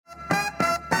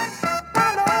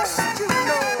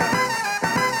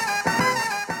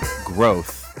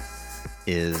growth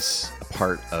is a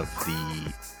part of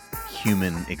the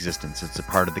human existence. It's a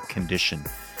part of the condition.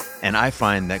 And I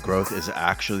find that growth is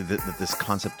actually that this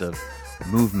concept of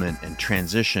movement and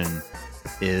transition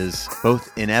is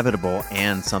both inevitable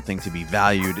and something to be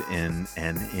valued in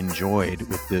and enjoyed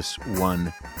with this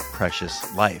one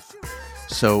precious life.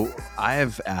 So I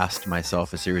have asked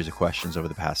myself a series of questions over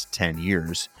the past 10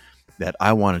 years that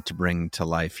I wanted to bring to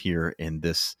life here in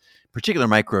this particular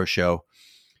micro show.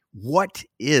 What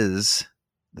is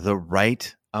the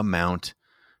right amount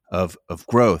of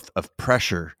growth, of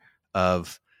pressure,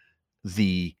 of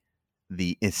the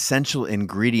essential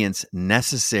ingredients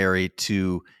necessary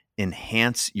to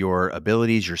enhance your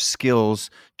abilities, your skills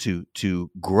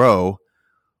to grow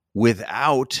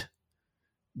without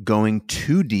going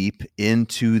too deep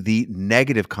into the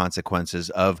negative consequences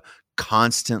of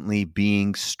constantly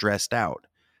being stressed out,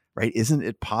 right? Isn't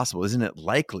it possible? Isn't it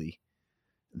likely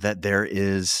that there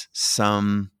is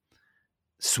some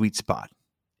sweet spot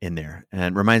in there? And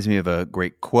it reminds me of a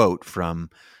great quote from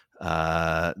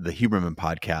the Huberman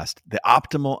podcast: the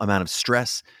optimal amount of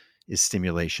stress is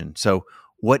stimulation. So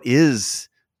what is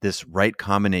this right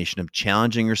combination of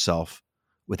challenging yourself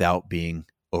without being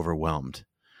overwhelmed?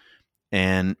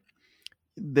 And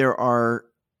there are,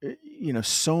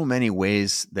 so many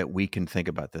ways that we can think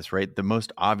about this, right? The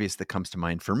most obvious that comes to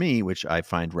mind for me, which I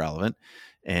find relevant,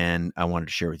 and I wanted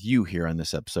to share with you here on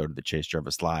this episode of the Chase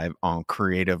Jarvis Live on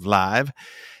Creative Live,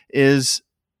 is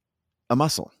a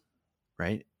muscle,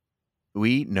 right?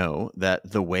 We know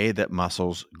that the way that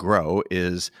muscles grow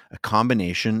is a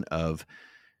combination of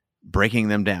breaking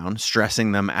them down,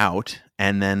 stressing them out,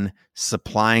 and then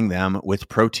supplying them with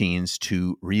proteins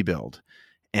to rebuild.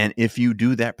 And if you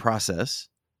do that process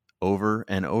over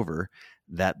and over,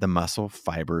 that the muscle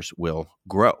fibers will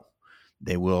grow.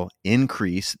 They will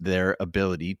increase their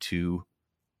ability to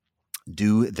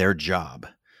do their job.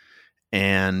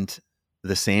 And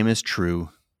the same is true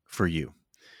for you.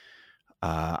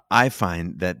 I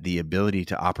find that the ability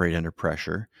to operate under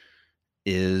pressure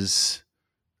is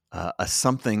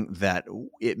something that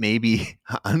it may be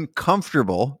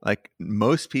uncomfortable. Like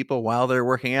most people, while they're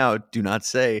working out, do not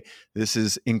say this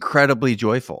is incredibly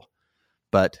joyful,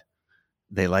 but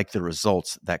they like the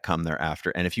results that come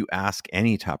thereafter. And if you ask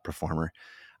any top performer,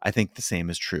 I think the same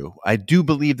is true. I do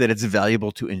believe that it's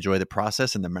valuable to enjoy the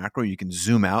process. In the macro, you can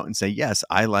zoom out and say, yes,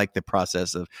 I like the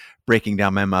process of breaking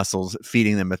down my muscles,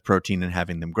 feeding them with protein and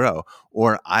having them grow.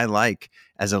 Or I like,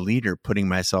 as a leader, putting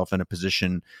myself in a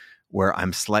position where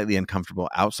I'm slightly uncomfortable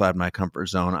outside my comfort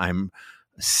zone. I'm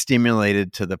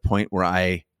stimulated to the point where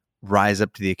I rise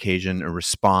up to the occasion or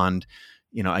respond.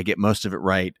 I get most of it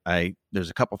right. There's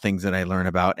a couple things that I learn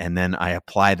about, and then I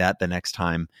apply that the next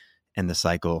time, and the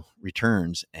cycle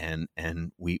returns, and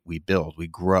we build, we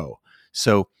grow.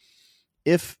 So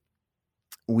if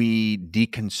we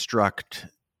deconstruct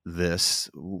this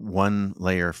one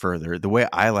layer further, the way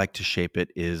I like to shape it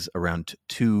is around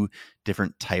two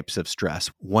different types of stress.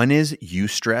 One is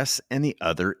eustress and the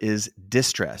other is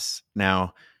distress.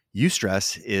 Now,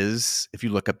 eustress is, if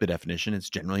you look up the definition, it's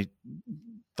generally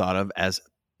thought of as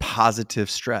positive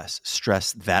stress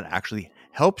that actually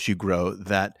helps you grow,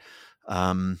 that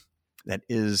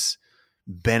is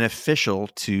beneficial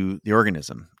to the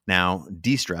organism. Now,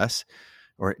 distress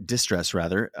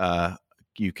rather,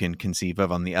 you can conceive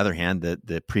of, on the other hand, that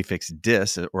the prefix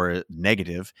dis, or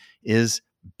negative, is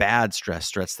bad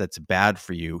stress that's bad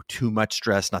for you, too much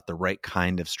stress, not the right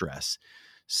kind of stress.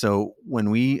 So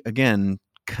when we, again,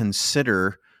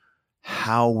 consider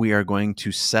how we are going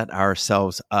to set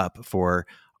ourselves up for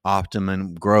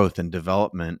optimum growth and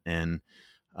development and,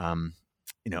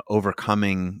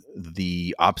 overcoming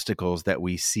the obstacles that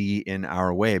we see in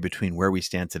our way between where we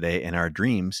stand today and our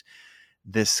dreams,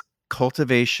 this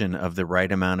cultivation of the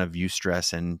right amount of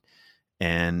eustress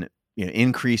and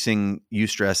increasing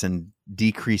eustress and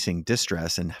decreasing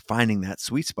distress and finding that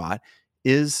sweet spot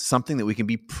is something that we can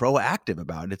be proactive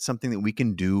about. It's something that we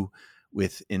can do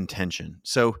with intention.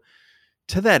 So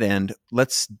to that end,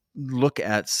 let's look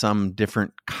at some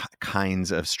different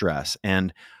kinds of stress.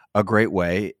 And a great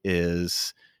way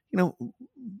is,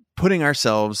 putting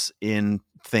ourselves in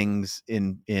things,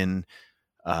 in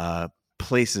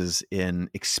places, in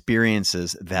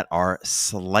experiences that are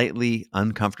slightly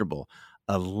uncomfortable,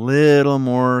 a little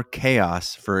more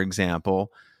chaos, for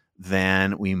example,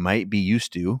 than we might be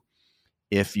used to.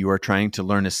 If you are trying to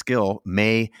learn a skill,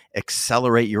 may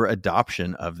accelerate your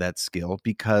adoption of that skill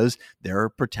because there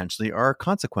potentially are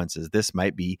consequences. This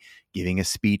might be giving a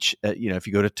speech. If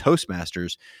you go to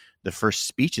Toastmasters, the first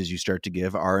speeches you start to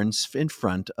give are in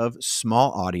front of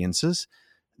small audiences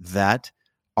that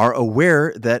are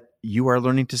aware that you are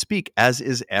learning to speak, as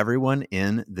is everyone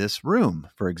in this room.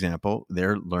 For example,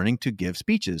 they're learning to give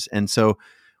speeches. And so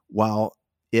while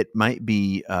it might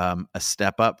be a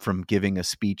step up from giving a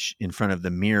speech in front of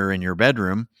the mirror in your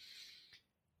bedroom,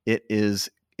 it is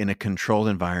in a controlled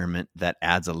environment that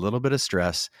adds a little bit of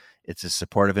stress. It's a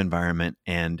supportive environment,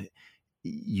 and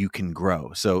you can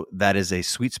grow. So that is a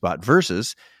sweet spot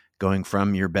versus going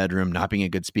from your bedroom, not being a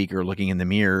good speaker, looking in the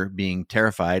mirror, being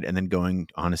terrified, and then going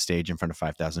on a stage in front of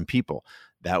 5,000 people.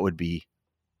 That would be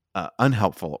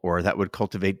unhelpful, or that would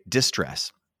cultivate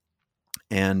distress.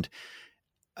 And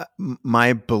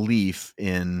my belief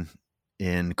in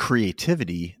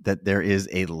creativity, that there is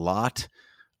a lot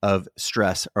of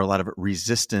stress or a lot of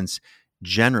resistance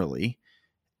generally,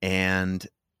 and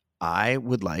I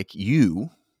would like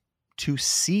you to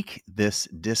seek this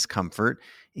discomfort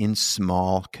in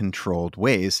small, controlled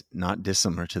ways, not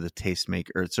dissimilar to the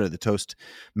the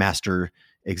Toastmaster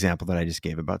example that I just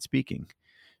gave about speaking.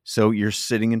 So you're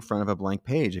sitting in front of a blank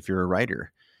page. If you're a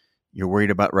writer, you're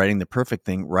worried about writing the perfect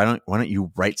thing. Why don't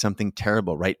you write something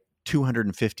terrible? Write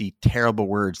 250 terrible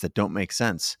words that don't make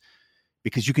sense,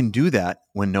 because you can do that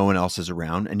when no one else is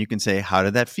around, and you can say, how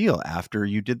did that feel after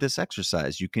you did this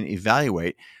exercise? You can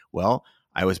evaluate, well,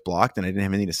 I was blocked and I didn't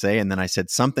have anything to say, and then I said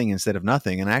something instead of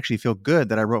nothing, and I actually feel good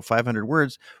that I wrote 500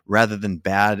 words rather than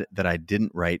bad that I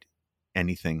didn't write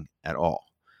anything at all.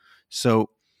 So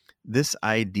this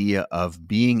idea of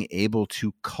being able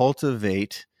to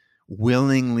cultivate,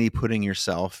 willingly putting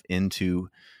yourself into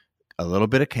a little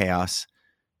bit of chaos,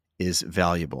 is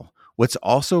valuable. What's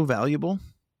also valuable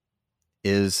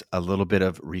is a little bit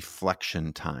of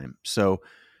reflection time. So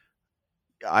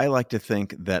I like to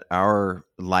think that our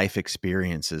life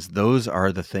experiences, those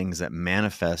are the things that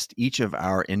manifest each of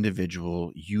our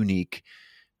individual unique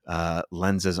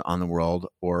lenses on the world,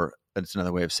 or it's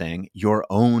another way of saying your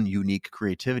own unique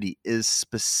creativity is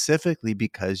specifically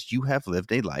because you have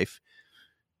lived a life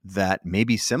that may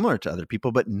be similar to other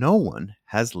people, but no one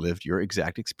has lived your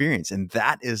exact experience. And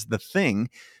that is the thing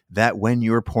that when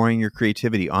you're pouring your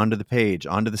creativity onto the page,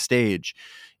 onto the stage,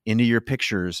 into your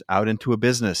pictures, out into a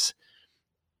business,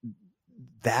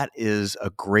 that is a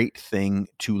great thing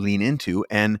to lean into.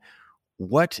 And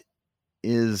what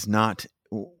is not,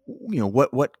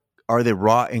 what are the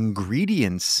raw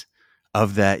ingredients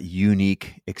of that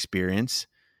unique experience?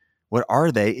 What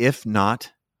are they, if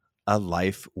not a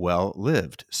life well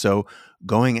lived? So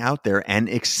going out there and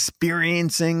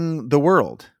experiencing the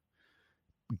world,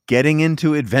 getting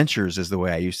into adventures is the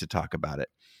way I used to talk about it.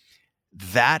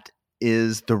 That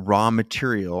is the raw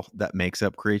material that makes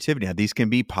up creativity. Now, these can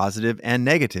be positive and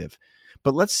negative,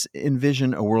 but let's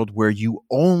envision a world where you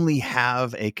only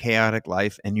have a chaotic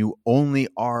life and you only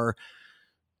are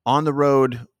on the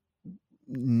road,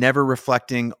 never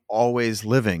reflecting, always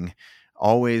living,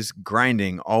 always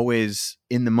grinding, always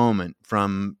in the moment,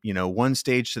 from, one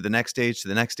stage to the next stage to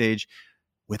the next stage,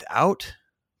 without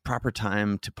proper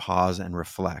time to pause and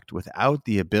reflect, without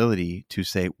the ability to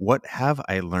say, what have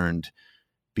I learned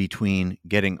between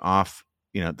getting off,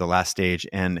 the last stage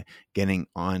and getting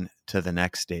on to the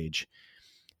next stage?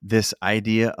 This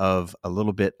idea of a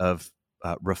little bit of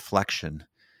reflection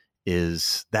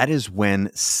is when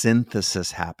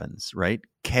synthesis happens, right?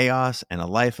 Chaos and a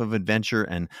life of adventure,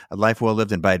 and a life well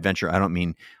lived. And by adventure, I don't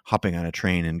mean hopping on a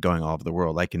train and going all over the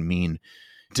world. I can mean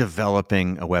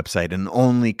developing a website and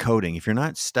only coding. If you're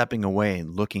not stepping away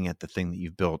and looking at the thing that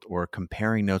you've built, or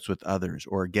comparing notes with others,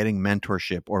 or getting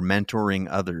mentorship or mentoring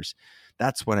others,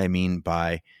 that's what I mean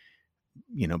by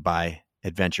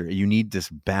adventure. You need this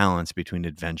balance between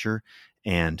adventure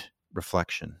and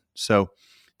reflection. So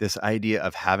this idea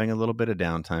of having a little bit of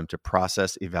downtime to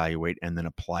process, evaluate, and then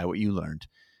apply what you learned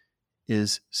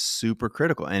is super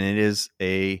critical. And it is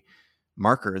a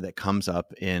marker that comes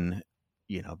up in,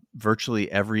 virtually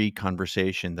every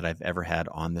conversation that I've ever had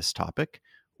on this topic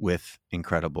with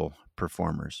incredible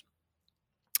performers.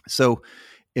 So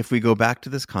if we go back to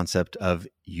this concept of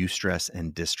eustress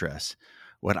and distress,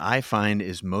 what I find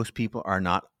is most people are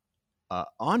not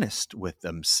honest with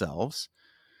themselves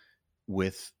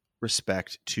with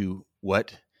respect to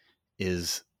what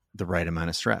is the right amount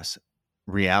of stress.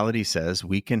 Reality says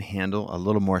we can handle a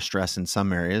little more stress in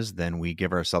some areas than we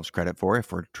give ourselves credit for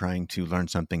if we're trying to learn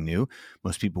something new.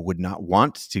 Most people would not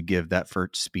want to give that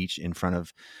first speech in front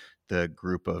of the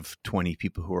group of 20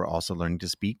 people who are also learning to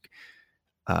speak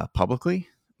publicly,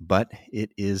 but it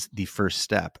is the first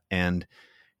step. And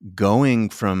going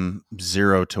from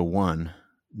 0 to 1,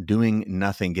 doing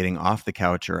nothing, getting off the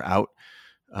couch or out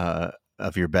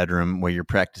of your bedroom where you're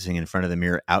practicing in front of the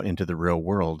mirror, out into the real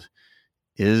world,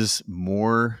 is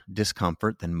more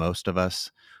discomfort than most of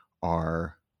us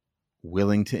are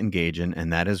willing to engage in,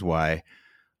 and that is why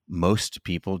most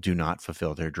people do not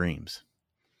fulfill their dreams.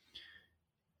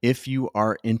 If you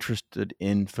are interested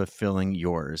in fulfilling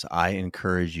yours, I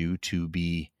encourage you to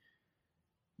be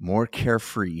more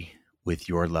carefree with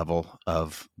your level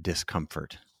of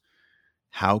discomfort.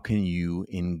 How can you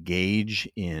engage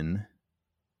in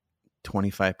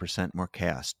 25% more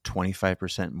chaos,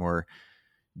 25% more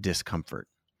discomfort?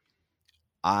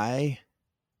 I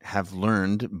have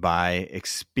learned by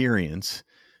experience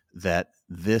that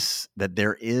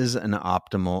there is an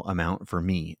optimal amount for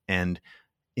me. And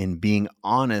in being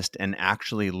honest and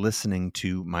actually listening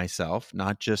to myself,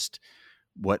 not just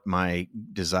what my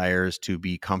desires to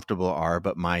be comfortable are,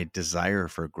 but my desire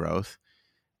for growth.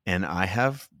 And I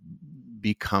have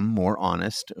become more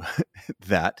honest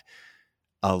that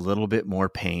a little bit more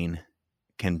pain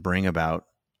can bring about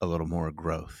a little more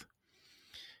growth.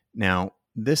 Now,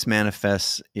 this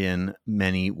manifests in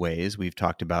many ways. We've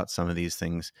talked about some of these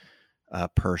things,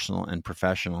 personal and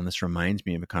professional. And this reminds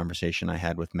me of a conversation I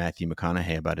had with Matthew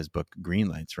McConaughey about his book, Green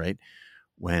Lights, right?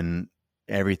 When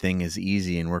everything is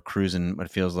easy and we're cruising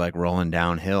what feels like rolling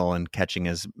downhill and catching,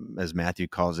 as Matthew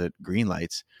calls it, green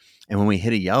lights. And when we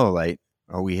hit a yellow light,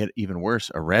 or we hit even worse,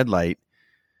 a red light,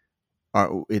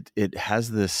 it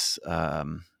has this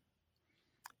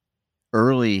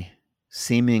early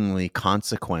seemingly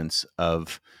consequence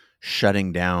of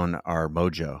shutting down our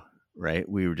mojo, right?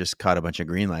 We were just caught a bunch of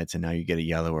green lights and now you get a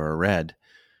yellow or a red.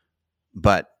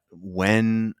 But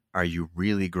when are you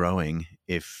really growing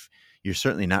if you're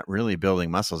certainly not really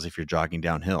building muscles if you're jogging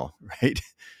downhill, right?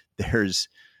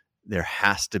 There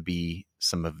has to be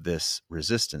some of this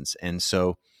resistance. And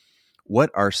so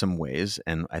what are some ways,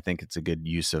 and I think it's a good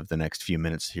use of the next few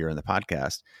minutes here in the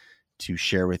podcast to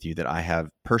share with you that I have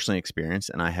personally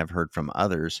experienced and I have heard from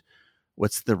others,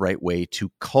 what's the right way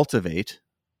to cultivate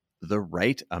the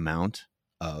right amount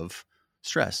of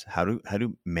stress? How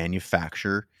to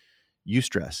manufacture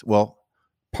eustress? Well,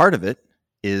 part of it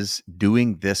is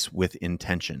doing this with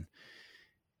intention.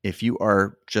 If you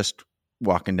are just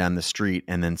walking down the street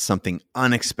and then something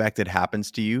unexpected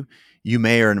happens to you, you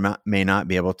may or may not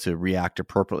be able to react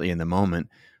appropriately in the moment,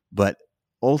 but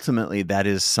ultimately that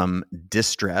is some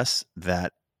distress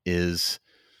that is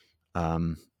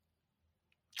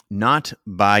not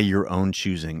by your own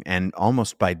choosing. And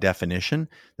almost by definition,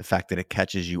 the fact that it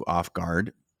catches you off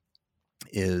guard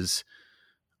is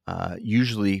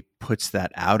usually puts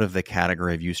that out of the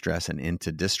category of eustress and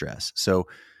into distress. So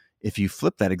if you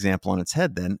flip that example on its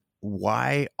head, then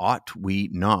why ought we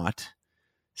not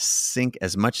sink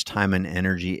as much time and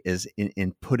energy as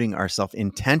in putting ourselves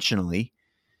intentionally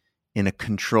in a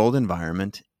controlled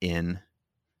environment, in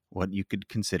what you could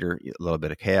consider a little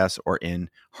bit of chaos or in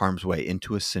harm's way,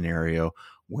 into a scenario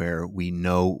where we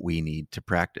know we need to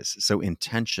practice? So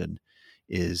intention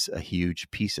is a huge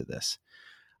piece of this.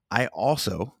 I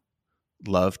also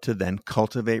love to then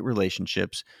cultivate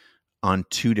relationships on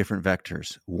two different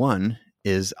vectors. One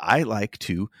is I like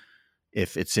to,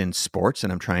 if it's in sports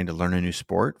and I'm trying to learn a new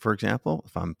sport, for example,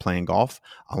 if I'm playing golf,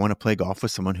 I want to play golf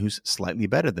with someone who's slightly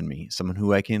better than me, someone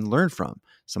who I can learn from,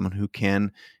 someone who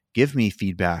can give me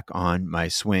feedback on my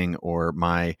swing or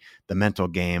the mental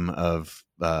game of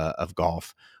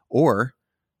golf, or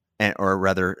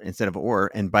rather, instead of or,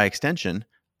 and by extension,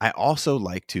 I also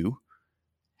like to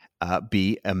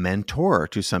be a mentor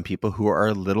to some people who are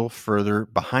a little further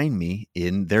behind me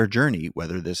in their journey,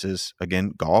 whether this is,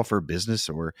 again, golf or business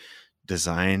or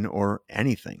design or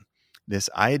anything. This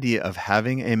idea of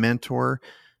having a mentor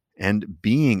and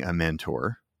being a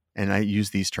mentor, and I use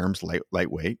these terms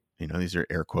lightweight, these are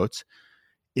air quotes,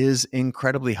 is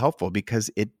incredibly helpful because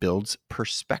it builds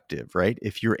perspective, right?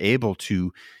 If you're able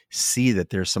to see that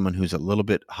there's someone who's a little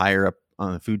bit higher up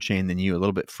on the food chain than you, a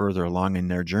little bit further along in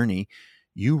their journey,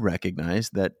 you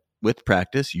recognize that with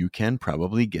practice, you can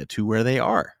probably get to where they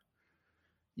are.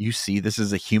 You see this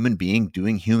as a human being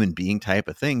doing human being type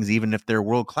of things. Even if they're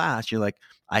world class, you're like,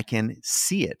 I can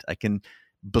see it. I can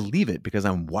believe it because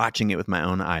I'm watching it with my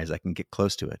own eyes. I can get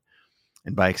close to it.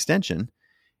 And by extension,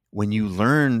 when you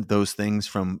learn those things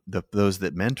from those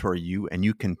that mentor you, and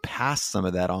you can pass some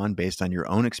of that on based on your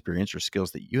own experience or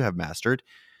skills that you have mastered,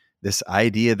 this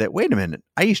idea that, wait a minute,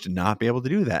 I used to not be able to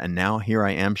do that. And now here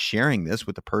I am sharing this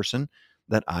with the person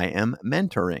that I am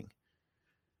mentoring.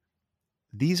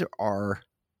 These are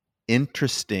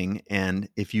interesting. And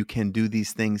if you can do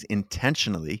these things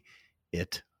intentionally,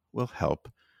 it will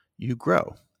help you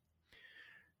grow.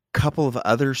 Couple of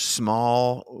other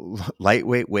small,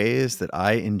 lightweight ways that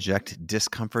I inject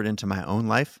discomfort into my own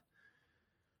life.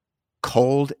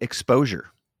 Cold exposure,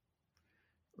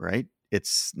 right?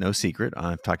 it's no secret.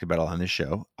 I've talked about it on this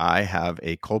show. I have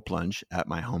a cold plunge at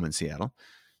my home in Seattle,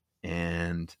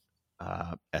 and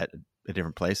at a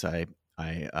different place, I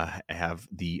have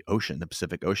the ocean, the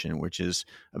Pacific Ocean, which is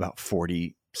about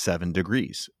 47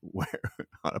 degrees where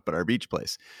up at our beach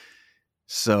place.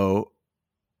 So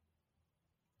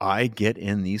I get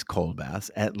in these cold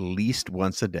baths at least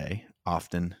once a day,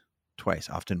 often twice,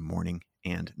 often morning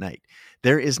and night.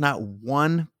 There is not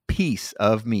one piece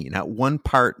of me, not one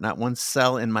part, not one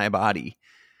cell in my body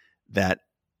that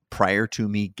prior to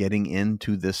me getting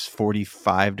into this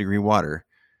 45-degree water,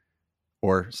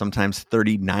 or sometimes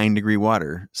 39-degree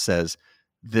water, says,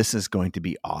 this is going to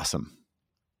be awesome.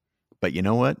 But you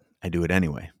know what? I do it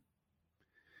anyway.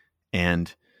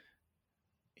 And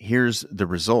here's the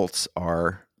results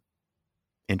are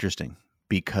interesting,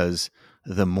 because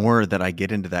the more that I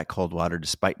get into that cold water,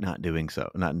 despite not doing so,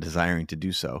 not desiring to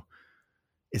do so,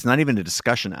 it's not even a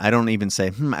discussion. I don't even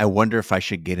say, I wonder if I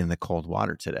should get in the cold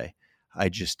water today. I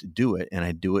just do it. And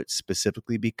I do it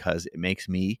specifically because it makes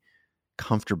me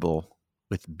comfortable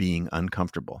with being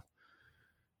uncomfortable.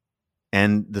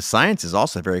 And the science is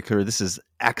also very clear. This is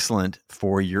excellent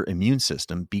for your immune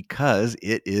system because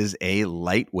it is a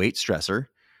lightweight stressor,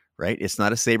 right? It's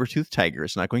not a saber-toothed tiger.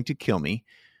 It's not going to kill me.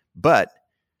 But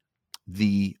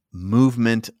the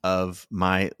movement of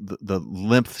the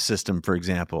lymph system, for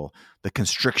example, the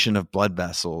constriction of blood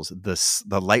vessels,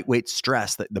 the lightweight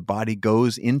stress that the body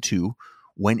goes into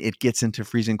when it gets into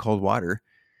freezing cold water,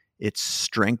 it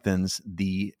strengthens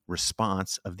the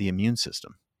response of the immune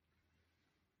system.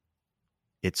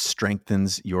 It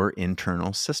strengthens your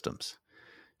internal systems.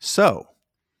 So,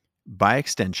 by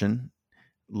extension,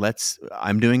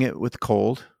 I'm doing it with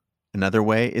cold. Another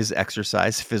way is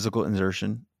exercise, physical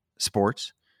exertion,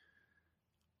 sports.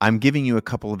 I'm giving you a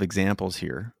couple of examples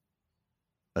here.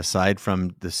 Aside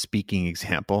from the speaking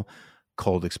example,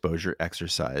 cold exposure,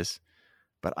 exercise.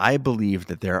 But I believe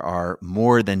that there are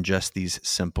more than just these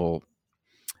simple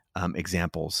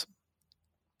examples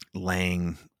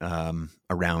laying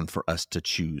around for us to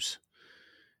choose.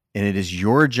 And it is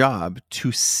your job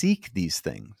to seek these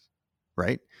things,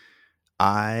 right?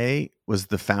 I was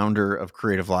the founder of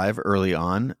Creative Live early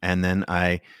on, and then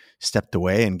I stepped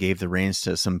away and gave the reins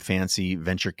to some fancy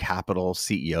venture capital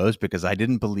CEOs because I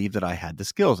didn't believe that I had the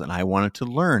skills and I wanted to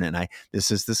learn. And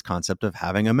this is this concept of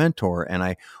having a mentor. And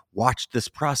I watched this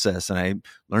process and I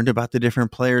learned about the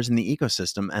different players in the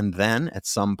ecosystem. And then at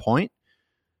some point,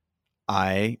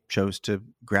 I chose to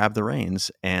grab the reins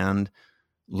and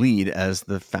lead as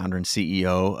the founder and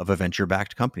CEO of a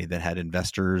venture-backed company that had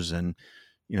investors, and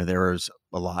there was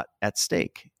a lot at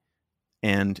stake.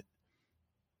 And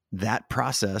that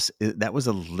process, that was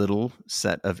a little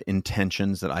set of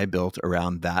intentions that I built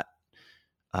around that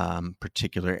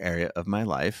particular area of my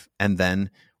life. And then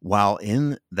while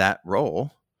in that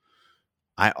role,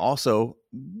 I also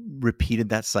repeated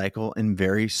that cycle in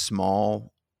very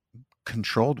small,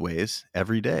 controlled ways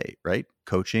every day, right?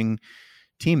 Coaching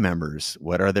team members.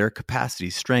 What are their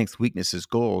capacities, strengths, weaknesses,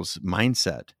 goals,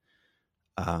 mindset?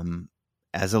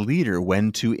 As a leader,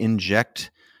 when to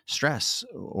inject stress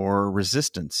or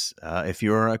resistance. If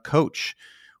you're a coach,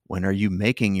 when are you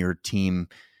making your team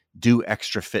do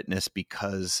extra fitness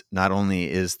because not only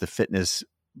is the fitness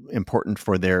important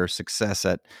for their success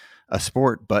at a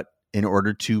sport, but in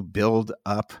order to build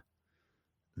up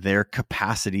their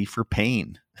capacity for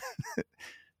pain.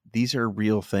 These are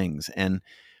real things. And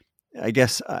I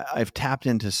guess I've tapped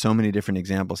into so many different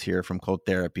examples here, from cold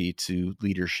therapy to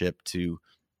leadership to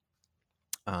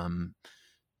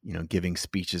giving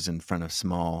speeches in front of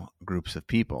small groups of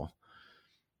people,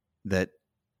 that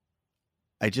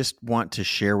I just want to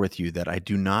share with you that I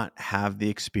do not have the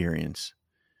experience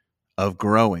of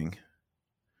growing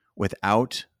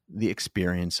without the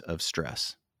experience of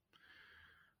stress.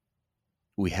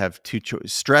 We have two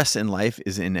choices. Stress in life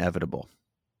is inevitable.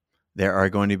 There are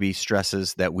going to be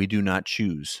stresses that we do not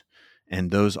choose, and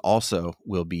those also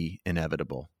will be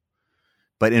inevitable.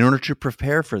 But in order to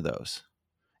prepare for those,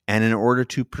 and in order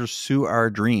to pursue our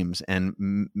dreams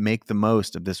and make the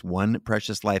most of this one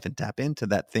precious life and tap into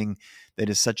that thing that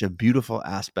is such a beautiful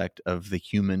aspect of the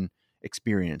human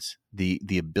experience, the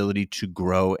ability to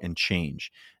grow and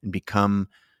change and become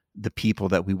the people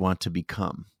that we want to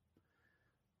become,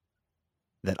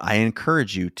 that I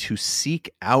encourage you to seek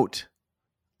out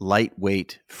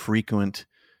lightweight, frequent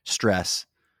stressors,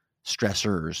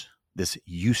 this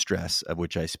eustress of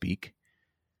which I speak,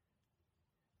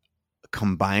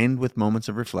 combined with moments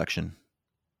of reflection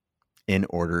in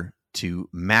order to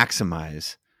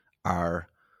maximize our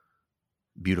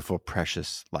beautiful,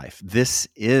 precious life. This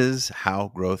is how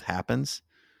growth happens.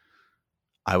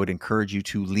 I would encourage you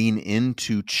to lean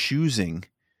into choosing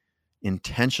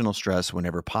intentional stress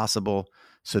whenever possible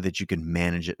so that you can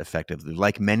manage it effectively.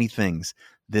 Like many things,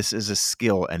 this is a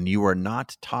skill, and you are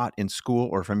not taught in school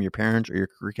or from your parents or your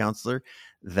career counselor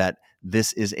that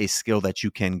this is a skill that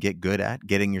you can get good at,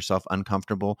 getting yourself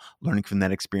uncomfortable, learning from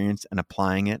that experience and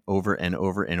applying it over and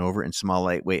over and over in small,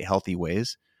 lightweight, healthy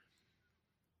ways.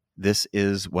 This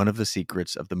is one of the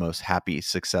secrets of the most happy,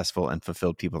 successful, and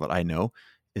fulfilled people that I know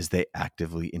is they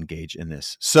actively engage in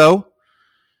this. So,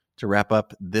 to wrap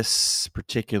up this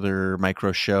particular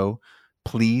micro show,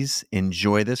 please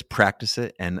enjoy this, practice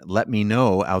it, and let me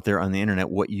know out there on the internet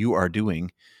what you are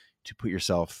doing to put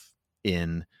yourself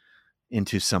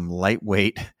into some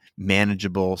lightweight,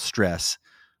 manageable stress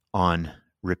on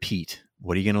repeat.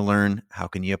 What are you going to learn? How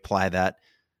can you apply that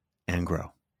and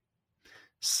grow?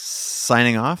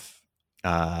 Signing off.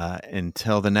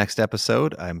 Until the next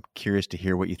episode, I'm curious to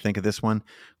hear what you think of this one.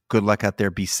 Good luck out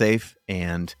there. Be safe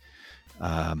and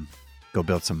go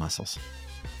build some muscles.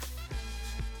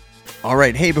 All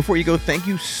right. Hey, before you go, thank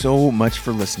you so much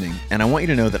for listening. And I want you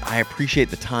to know that I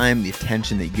appreciate the time, the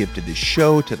attention that you give to this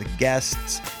show, to the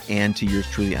guests, and to yours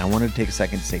truly. And I wanted to take a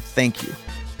second to say thank you.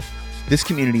 This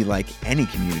community, like any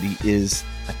community, is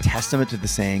a testament to the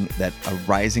saying that a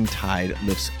rising tide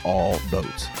lifts all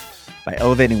boats. By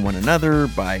elevating one another,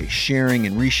 by sharing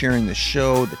and resharing the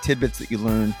show, the tidbits that you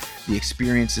learn, the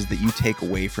experiences that you take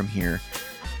away from here,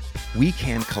 we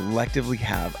can collectively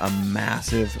have a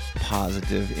massive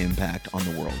positive impact on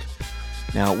the world.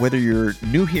 Now, whether you're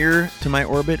new here to my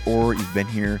orbit or you've been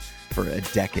here for a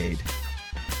decade,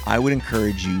 I would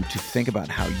encourage you to think about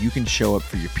how you can show up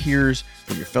for your peers,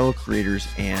 for your fellow creators,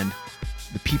 and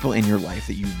the people in your life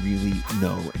that you really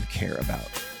know and care about.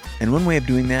 And one way of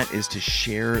doing that is to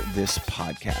share this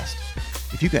podcast.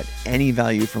 If you got any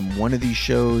value from one of these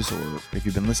shows, or if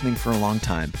you've been listening for a long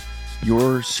time,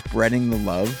 your spreading the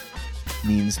love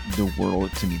means the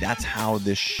world to me. That's how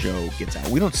this show gets out.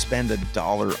 We don't spend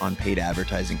 $1 on paid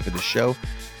advertising for the show.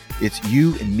 It's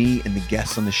you and me and the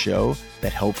guests on the show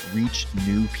that help reach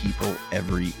new people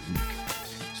every week.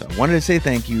 So I wanted to say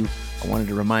thank you. I wanted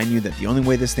to remind you that the only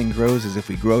way this thing grows is if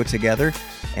we grow together,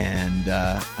 and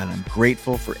I'm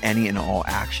grateful for any and all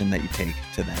action that you take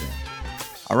to that end.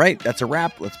 All right, that's a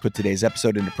wrap. Let's put today's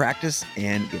episode into practice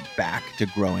and get back to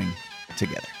growing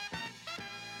together.